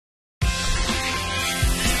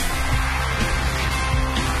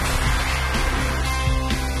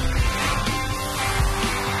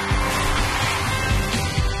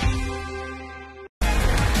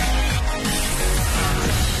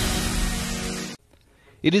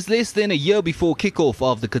It is less than a year before kickoff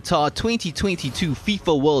of the Qatar 2022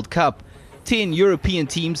 FIFA World Cup. 10 European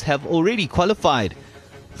teams have already qualified.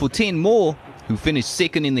 For 10 more, who finished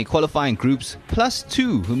second in their qualifying groups, plus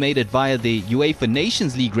 2 who made it via their UEFA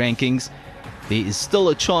Nations League rankings, there is still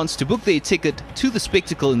a chance to book their ticket to the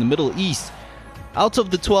spectacle in the Middle East. Out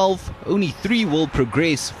of the 12, only 3 will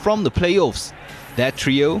progress from the playoffs. That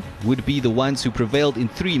trio would be the ones who prevailed in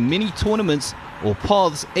 3 mini-tournaments or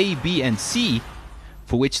paths A, B and C,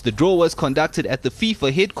 for which the draw was conducted at the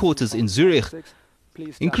FIFA headquarters in Zurich.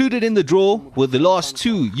 Included in the draw were the last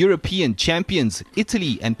 2 European champions,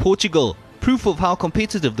 Italy and Portugal, proof of how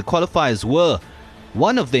competitive the qualifiers were.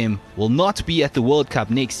 One of them will not be at the World Cup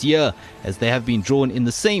next year, as they have been drawn in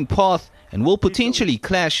the same path and will potentially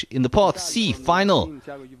clash in the Path C final.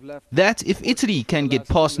 That if Italy can get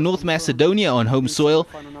past North Macedonia on home soil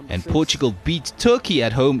and Portugal beat Turkey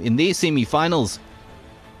at home in their semi-finals.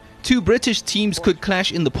 2 British teams could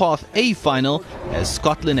clash in the Path A final, as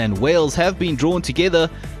Scotland and Wales have been drawn together.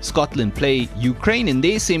 Scotland play Ukraine in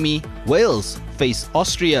their semi, Wales face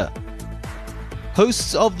Austria.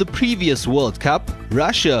 Hosts of the previous World Cup,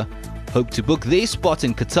 Russia, hope to book their spot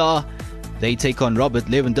in Qatar. They take on Robert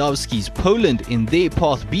Lewandowski's Poland in their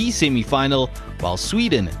Path B semi-final, while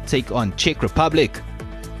Sweden take on Czech Republic.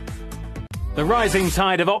 The rising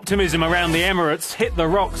tide of optimism around the Emirates hit the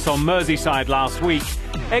rocks on Merseyside last week.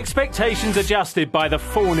 Expectations adjusted by the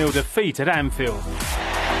 4-0 defeat at Anfield.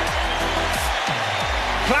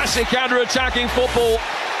 Classic counter-attacking football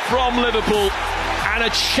from Liverpool and a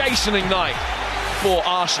chastening night for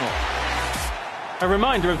Arsenal. A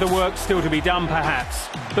reminder of the work still to be done, perhaps.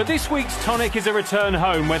 But this week's tonic is a return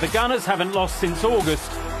home where the Gunners haven't lost since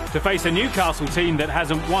August to face a Newcastle team that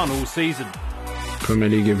hasn't won all season. Premier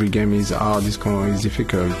League, every game is hard, it's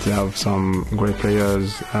difficult. They have some great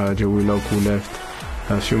players. Joe Willock, who left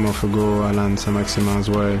a few months ago, Alan Saint-Maximin as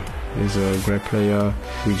well, is a great player.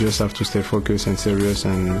 We just have to stay focused and serious,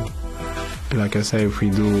 and like I say, if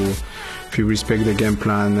we respect the game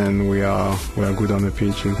plan and we are good on the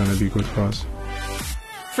pitch, it's going to be good for us.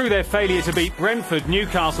 Through their failure to beat Brentford,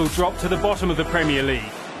 Newcastle dropped to the bottom of the Premier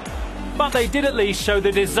League. But they did at least show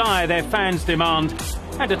the desire their fans demand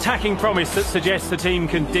and attacking promise that suggests the team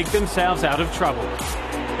can dig themselves out of trouble.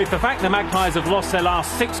 If the fact the Magpies have lost their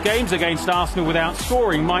last 6 games against Arsenal without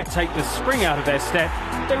scoring might take the spring out of their step,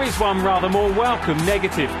 there is one rather more welcome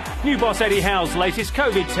negative. New boss Eddie Howe's latest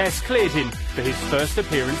COVID test cleared him for his first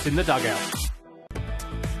appearance in the dugout.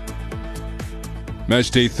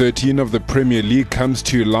 Matchday 13 of the Premier League comes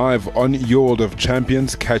to you live on Your World of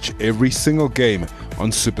Champions. Catch every single game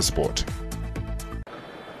on SuperSport.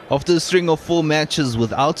 After a string of 4 matches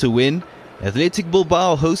without a win, Athletic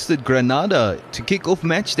Bilbao hosted Granada to kick off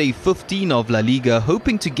matchday 15 of La Liga,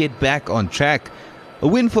 hoping to get back on track. A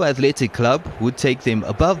win for Athletic Club would take them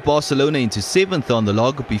above Barcelona into 7th on the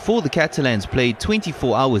log before the Catalans played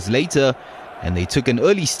 24 hours later, and they took an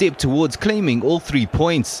early step towards claiming all 3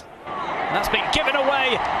 points. That's been given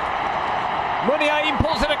away. Muniain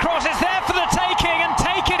pulls it across. It's there for the taking, and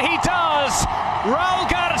take it he does. Raul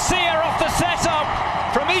Garcia off the setup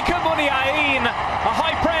from Ika Muniain. A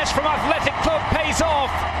high press from Athletic Club pays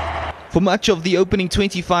off. For much of the opening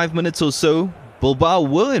 25 minutes or so, Bilbao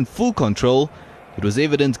were in full control. It was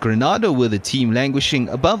evident Granada were the team languishing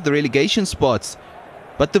above the relegation spots.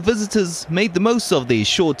 But the visitors made the most of their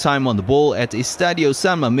short time on the ball at Estadio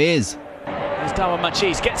San Mamés. As Darwin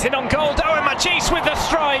Machis gets in on goal. Darwin Machis with the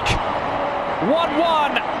strike.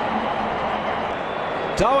 1-1.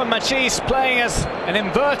 Darwin Machis playing as an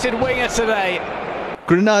inverted winger today.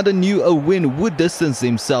 Granada knew a win would distance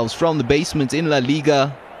themselves from the basement in La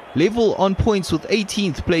Liga. Level on points with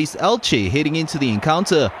 18th placed Elche heading into the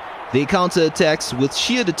encounter. Their counter-attacks with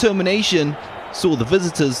sheer determination saw the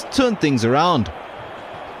visitors turn things around.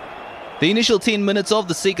 The initial 10 minutes of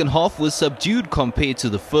the second half was subdued compared to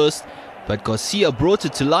the first, but Garcia brought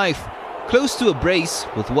it to life, close to a brace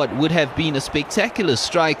with what would have been a spectacular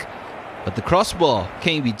strike, but the crossbar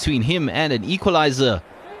came between him and an equalizer.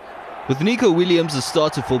 With Nico Williams the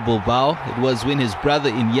starter for Bilbao, it was when his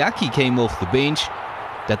brother Iñaki came off the bench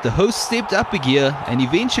that the hosts stepped up a gear and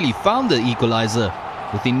eventually found the equalizer,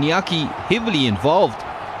 with Iñaki heavily involved.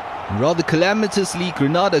 And rather calamitously,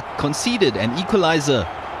 Granada conceded an equalizer.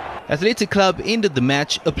 Athletic Club ended the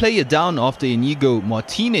match a player down after Inigo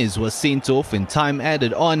Martinez was sent off and time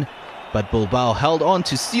added on, but Bilbao held on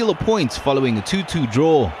to steal a point following a 2-2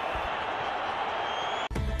 draw.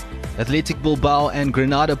 Athletic Bilbao and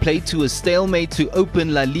Granada played to a stalemate to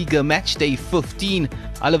open La Liga matchday 15.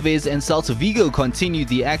 Alaves and Celta Vigo continued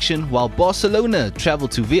the action while Barcelona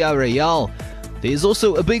travelled to Villarreal. There is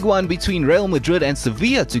also a big one between Real Madrid and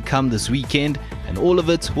Sevilla to come this weekend, and all of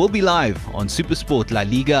it will be live on SuperSport La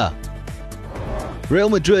Liga. Real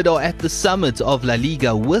Madrid are at the summit of La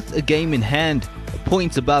Liga with a game in hand, a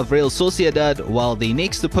point above Real Sociedad, while their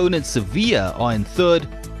next opponent Sevilla are in third.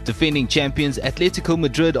 Defending champions Atletico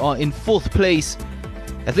Madrid are in fourth place.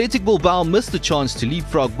 Athletic Bilbao missed the chance to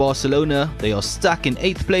leapfrog Barcelona. They are stuck in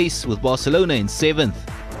 8th place with Barcelona in 7th.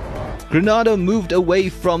 Granada moved away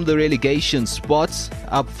from the relegation spots,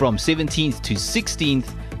 up from 17th to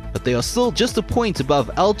 16th, but they are still just a point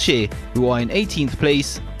above Elche, who are in 18th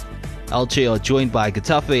place. Elche are joined by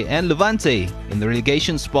Getafe and Levante in the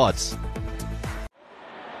relegation spots.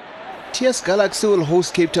 TS Galaxy will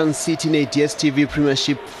host Cape Town City in a DStv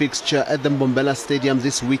Premiership fixture at the Mbombela Stadium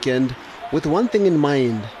this weekend, with one thing in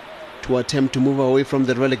mind: to attempt to move away from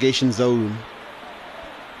the relegation zone.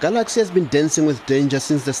 Galaxy has been dancing with danger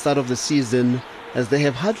since the start of the season, as they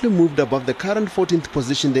have hardly moved above the current 14th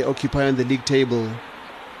position they occupy on the league table.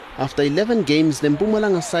 After 11 games, the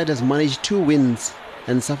Mpumalanga side has managed 2 wins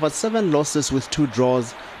and suffered 7 losses with 2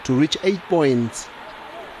 draws to reach 8 points.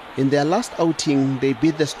 In their last outing, they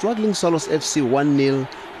beat the struggling Solos FC 1-0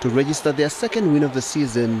 to register their second win of the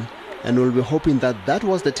season, and will be hoping that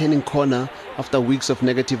was the turning corner after weeks of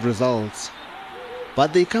negative results.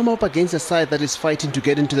 But they come up against a side that is fighting to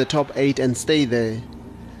get into the top 8 and stay there.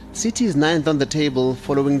 City is 9th on the table,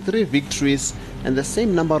 following 3 victories and the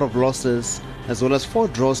same number of losses, as well as 4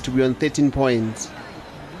 draws to be on 13 points.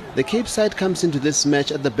 The Cape side comes into this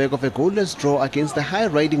match at the back of a goalless draw against the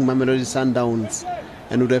high-riding Mamelodi Sundowns,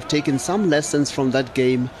 and would have taken some lessons from that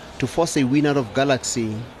game to force a win out of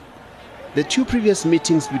Galaxy. The 2 previous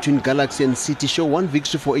meetings between Galaxy and City show 1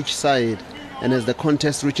 victory for each side, and as the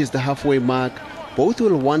contest reaches the halfway mark, both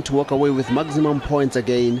will want to walk away with maximum points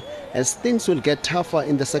again, as things will get tougher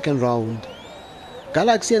in the second round.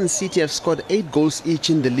 Galaxy and City have scored 8 goals each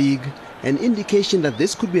in the league, an indication that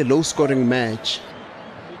this could be a low-scoring match.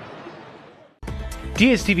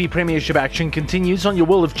 DStv Premiership action continues on your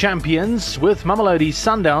World of Champions, with Mamelodi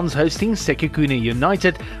Sundowns hosting Sekhukhune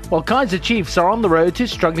United, while Kaizer Chiefs are on the road to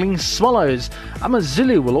struggling Swallows.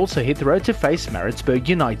 Amazulu will also hit the road to face Maritzburg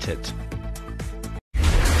United.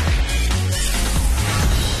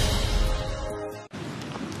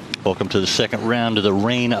 Welcome to the second round of the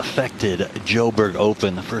rain-affected Joburg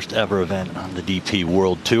Open, the first ever event on the DP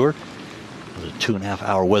World Tour. With a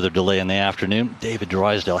 2.5-hour weather delay in the afternoon, David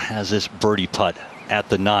Drysdale has this birdie putt at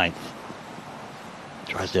the 9th.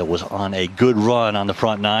 Drysdale was on a good run on the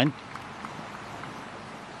front 9.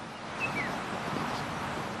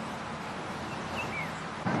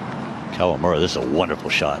 Kawamura, this is a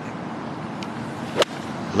wonderful shot.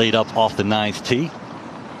 Laid up off the 9th tee.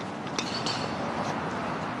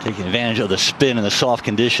 Taking advantage of the spin and the soft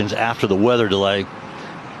conditions after the weather delay.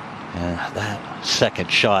 And that second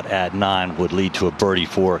shot at 9 would lead to a birdie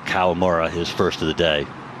for Kawamura, his first of the day.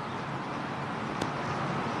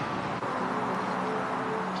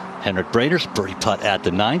 Henrik Braders, birdie putt at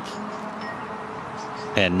the 9th.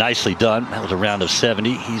 And nicely done. That was a round of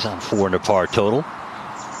 70. He's on 4 under par total.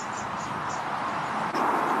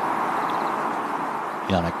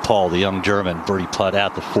 Yannick Paul, the young German, birdie putt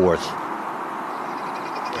at the 4th.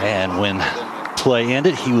 And when play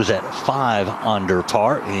ended, he was at 5 under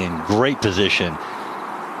par, in great position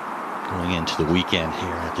going into the weekend here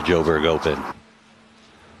at the Joburg Open.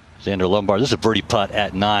 Xander Lombard, this is a birdie putt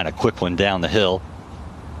at 9, a quick one down the hill.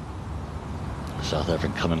 South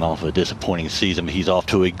African coming off of a disappointing season, but he's off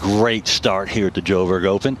to a great start here at the Joburg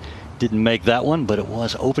Open. Didn't make that one, but it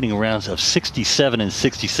was opening rounds of 67 and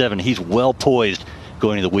 67. He's well poised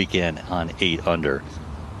going to the weekend on 8 under.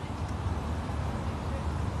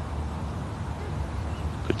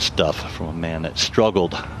 Good stuff from a man that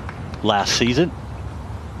struggled last season,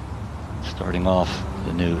 starting off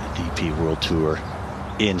the new DP World Tour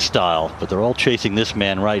in style. But they're all chasing this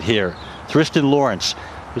man right here, Tristan Lawrence.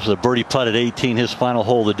 This was a birdie putt at 18, his final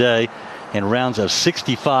hole of the day. In rounds of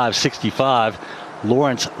 65-65,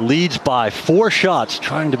 Lawrence leads by 4 shots,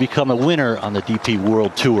 trying to become a winner on the DP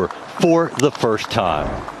World Tour for the first time.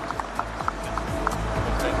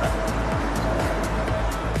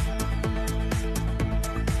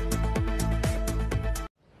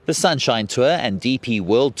 The Sunshine Tour and DP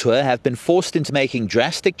World Tour have been forced into making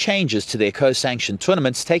drastic changes to their co-sanctioned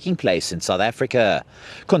tournaments taking place in South Africa.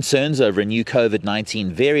 Concerns over a new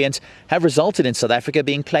COVID-19 variant have resulted in South Africa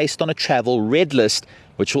being placed on a travel red list,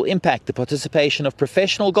 which will impact the participation of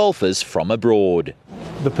professional golfers from abroad.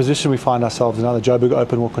 The position we find ourselves in now, the Joburg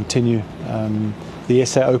Open will continue. The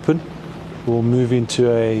SA Open will move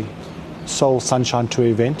into a sole Sunshine Tour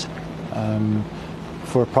event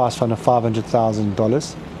for a prize fund of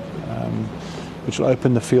 $500,000. which will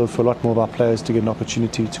open the field for a lot more of our players to get an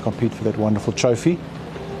opportunity to compete for that wonderful trophy.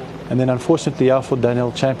 And then unfortunately, the Alfred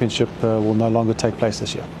Daniel Championship will no longer take place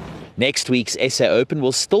this year. Next week's SA Open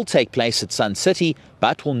will still take place at Sun City,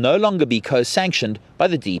 but will no longer be co-sanctioned by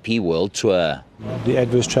the DP World Tour. The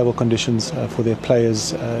adverse travel conditions for their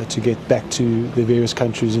players to get back to the various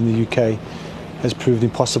countries in the UK has proved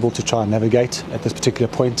impossible to try and navigate at this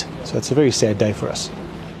particular point. So it's a very sad day for us.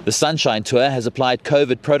 The Sunshine Tour has applied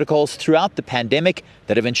COVID protocols throughout the pandemic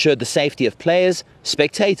that have ensured the safety of players,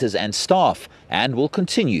 spectators and staff, and will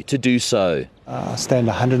continue to do so. I stand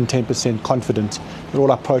 110% confident that all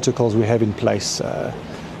our protocols we have in place,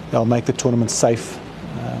 they'll make the tournament safe.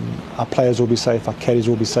 Our players will be safe, our caddies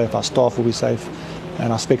will be safe, our staff will be safe,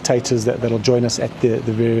 and our spectators that'll join us at the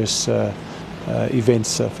various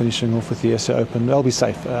events finishing off with the SA Open, they'll be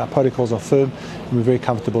safe. Our protocols are firm and we're very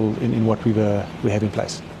comfortable in what we have in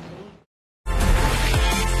place.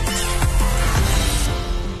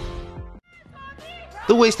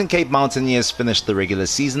 The Western Cape Mountaineers finished the regular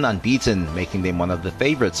season unbeaten, making them one of the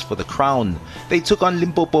favourites for the crown. They took on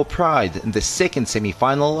Limpopo Pride in the second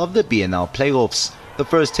semi-final of the BNL playoffs. The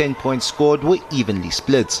first 10 points scored were evenly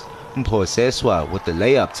split. Mphoseswa with the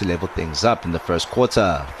layup to level things up in the first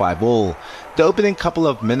quarter, 5-all. The opening couple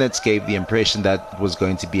of minutes gave the impression that it was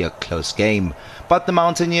going to be a close game, but the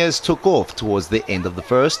Mountaineers took off towards the end of the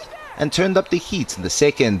first and turned up the heat in the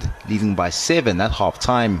second, leading by 7 at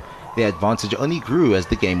half-time. Their advantage only grew as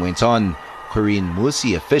the game went on. Corinne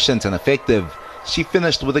Musi efficient and effective. She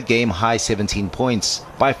finished with a game-high 17 points,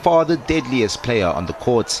 by far the deadliest player on the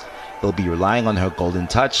court. They'll be relying on her golden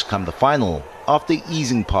touch come the final, after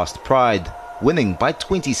easing past Pride, winning by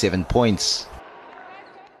 27 points.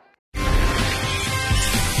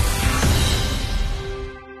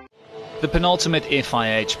 The penultimate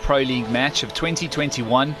FIH Pro League match of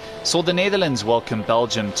 2021 saw the Netherlands welcome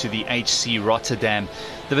Belgium to the HC Rotterdam.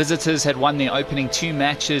 The visitors had won their opening 2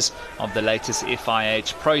 matches of the latest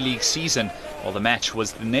FIH Pro League season, while the match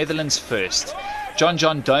was the Netherlands' first.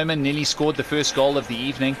 John Doman nearly scored the first goal of the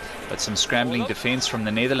evening, but some scrambling defence from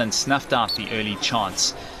the Netherlands snuffed out the early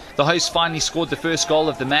chance. The hosts finally scored the first goal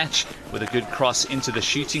of the match with a good cross into the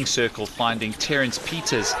shooting circle, finding Terence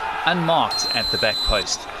Peters unmarked at the back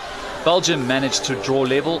post. Belgium managed to draw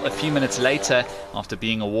level a few minutes later after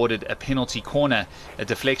being awarded a penalty corner. A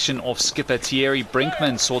deflection off skipper Thierry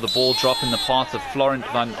Brinkman saw the ball drop in the path of Florent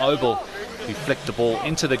van Obel, who flicked the ball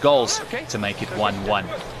into the goals to make it 1-1.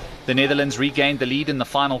 The Netherlands regained the lead in the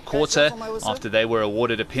final quarter after they were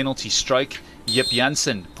awarded a penalty stroke. Jip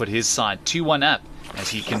Janssen put his side 2-1 up as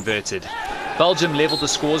he converted. Belgium levelled the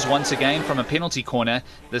scores once again from a penalty corner.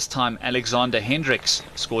 This time Alexander Hendricks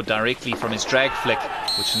scored directly from his drag flick,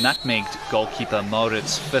 which nutmegged goalkeeper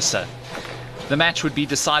Maurits Visser. The match would be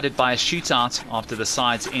decided by a shootout after the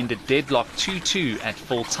sides ended deadlock 2-2 at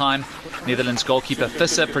full time. Netherlands goalkeeper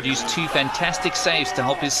Visser produced 2 fantastic saves to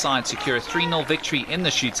help his side secure a 3-0 victory in the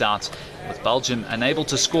shootout, with Belgium unable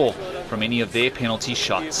to score from any of their penalty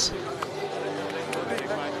shots.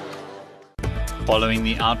 Following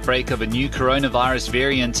the outbreak of a new coronavirus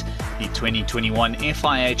variant, the 2021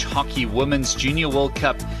 FIH Hockey Women's Junior World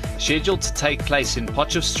Cup, scheduled to take place in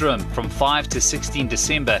Potchefstroom from 5 to 16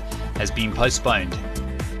 December, has been postponed.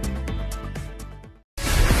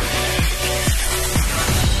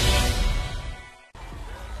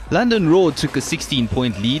 London Roar took a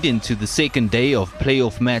 16-point lead into the second day of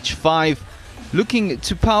playoff match 5, looking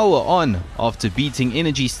to power on after beating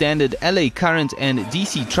Energy Standard, LA Current and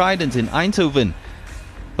DC Trident in Eindhoven.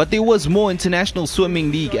 But there was more International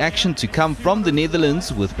Swimming League action to come from the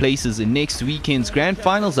Netherlands, with places in next weekend's grand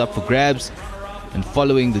finals up for grabs. And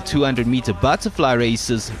following the 200-meter butterfly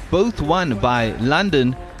races, both won by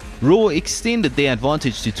London, Roar extended their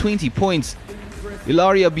advantage to 20 points.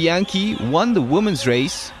 Ilaria Bianchi won the women's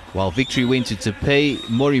race, while victory went to Tepe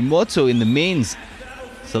Morimoto in the men's.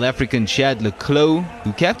 South African Chad Leclos,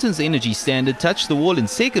 who captains Energy Standard, touched the wall in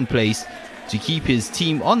second place to keep his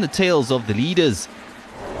team on the tails of the leaders.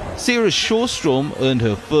 Sarah Shawstrom earned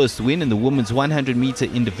her first win in the women's 100-meter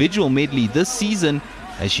individual medley this season,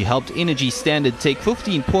 as she helped Energy Standard take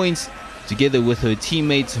 15 points, together with her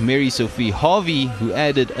teammate Mary Sophie Harvey, who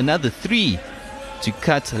added another 3 to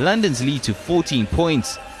cut London's lead to 14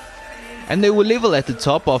 points. And they were level at the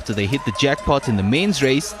top after they hit the jackpot in the men's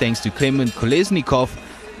race, thanks to Clement Kolesnikov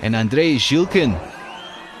and Andrei Zhilkin.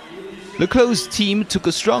 Leclos' team took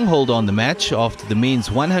a stronghold on the match after the men's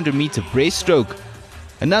 100-meter breaststroke.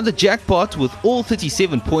 Another jackpot with all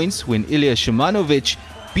 37 points when Ilya Shimanovic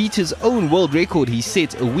beat his own world record he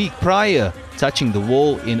set a week prior, touching the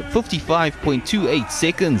wall in 55.28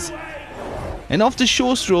 seconds. And after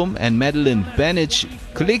Shawstrom and Madeline Banich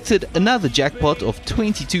collected another jackpot of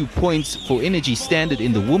 22 points for Energy Standard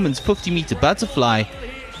in the women's 50-meter butterfly,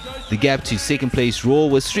 the gap to second place Raw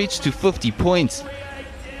was stretched to 50 points.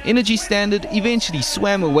 Energy Standard eventually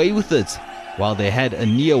swam away with it. While they had a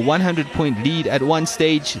near 100-point lead at one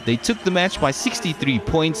stage, they took the match by 63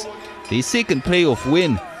 points, their second playoff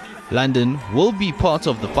win. London will be part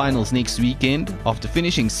of the finals next weekend after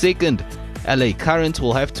finishing second. LA Current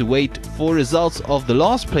will have to wait for results of the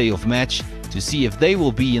last playoff match to see if they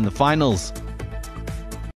will be in the finals.